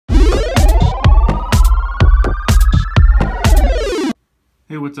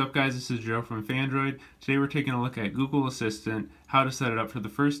Hey, what's up guys? This is Joe from Fandroid. Today we're taking a look at Google Assistant, how to set it up for the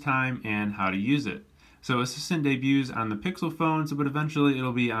first time, and how to use it. So Assistant debuts on the Pixel phones, but eventually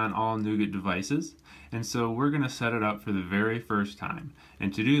it'll be on all Nougat devices. And so we're going to set it up for the very first time.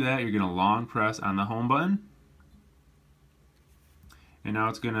 And to do that, you're going to long press on the home button. And now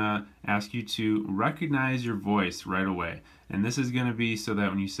it's going to ask you to recognize your voice right away. And this is going to be so that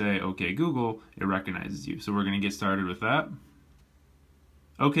when you say, "Okay Google," it recognizes you. So we're going to get started with that.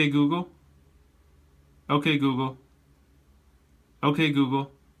 "Okay Google." "Okay Google." "Okay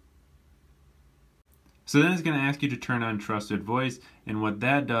Google." So then it's going to ask you to turn on Trusted Voice, and what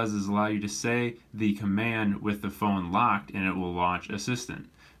that does is allow you to say the command with the phone locked and it will launch Assistant.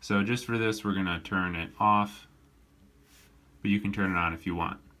 So just for this we're going to turn it off, but you can turn it on if you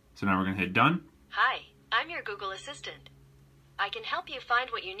want. So now we're going to hit done. Hi, I'm your Google Assistant. I can help you find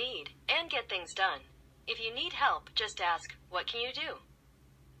what you need and get things done. If you need help, just ask, "What can you do?"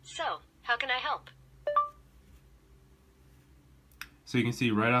 So, how can I help? So you can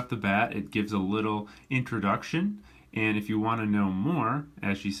see right off the bat it gives a little introduction, and if you want to know more,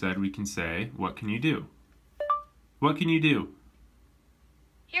 as she said, we can say, "What can you do?" What can you do?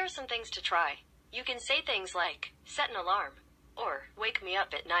 Here are some things to try. You can say things like, "Set an alarm," or "Wake me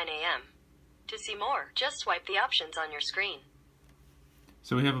up at 9 a.m. To see more, just swipe the options on your screen.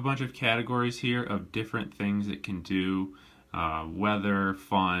 So we have a bunch of categories here of different things it can do. Weather,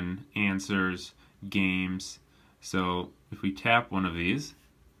 fun, answers, games. So if we tap one of these,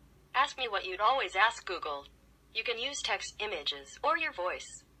 Ask me what you'd always ask Google. You can use text, images, or your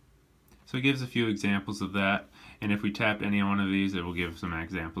voice. so it gives a few examples of that, and if we tap any one of these it will give some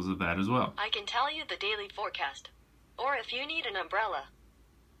examples of that as well. I can tell you the daily forecast, or if you need an umbrella.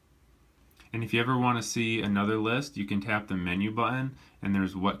 And if you ever want to see another list, you can tap the menu button and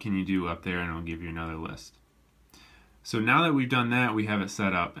there's "What can you do?" up there, and it'll give you another list. So now that we've done that, we have it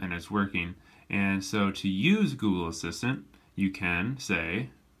set up and it's working. And so to use Google Assistant, you can say,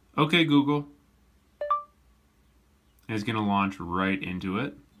 "Okay Google," and it's going to launch right into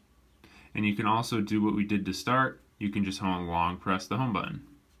it. And you can also do what we did to start. You can just long press the home button.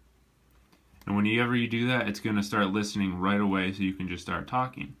 And whenever you do that, it's going to start listening right away, so you can just start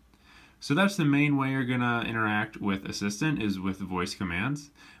talking. So that's the main way you're going to interact with Assistant, is with voice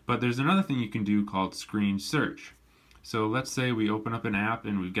commands. But there's another thing you can do called screen search. So let's say we open up an app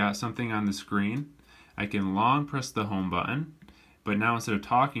and we've got something on the screen. I can long press the home button, but now instead of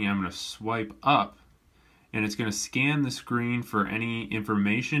talking I'm going to swipe up, and it's going to scan the screen for any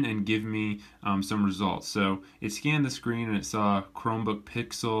information and give me some results. So it scanned the screen and it saw Chromebook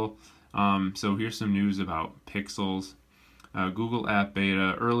Pixel. So here's some news about Pixels. Google App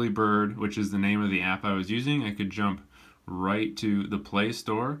Beta, Early Bird, which is the name of the app I was using. I could jump right to the Play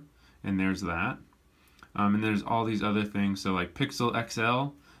Store, and there's that. And there's all these other things, so like Pixel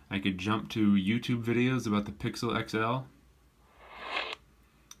XL, I could jump to YouTube videos about the Pixel XL.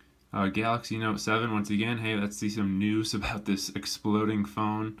 Galaxy Note 7, once again, hey, let's see some news about this exploding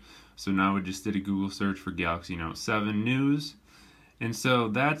phone. So now we just did a Google search for Galaxy Note 7 news. And so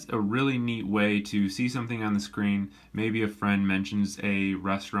that's a really neat way to see something on the screen. Maybe a friend mentions a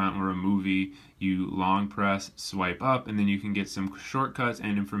restaurant or a movie, you long press, swipe up, and then you can get some shortcuts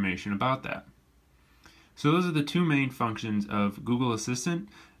and information about that. So those are the two main functions of Google Assistant,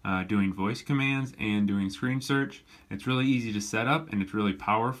 doing voice commands and doing screen search. It's really easy to set up and it's really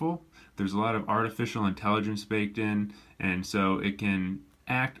powerful. There's a lot of artificial intelligence baked in, and so it can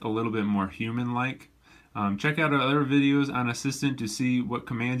act a little bit more human-like. Check out our other videos on Assistant to see what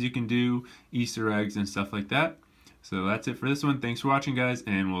commands you can do, Easter eggs, and stuff like that. So that's it for this one. Thanks for watching, guys,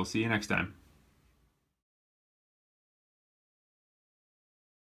 and we'll see you next time.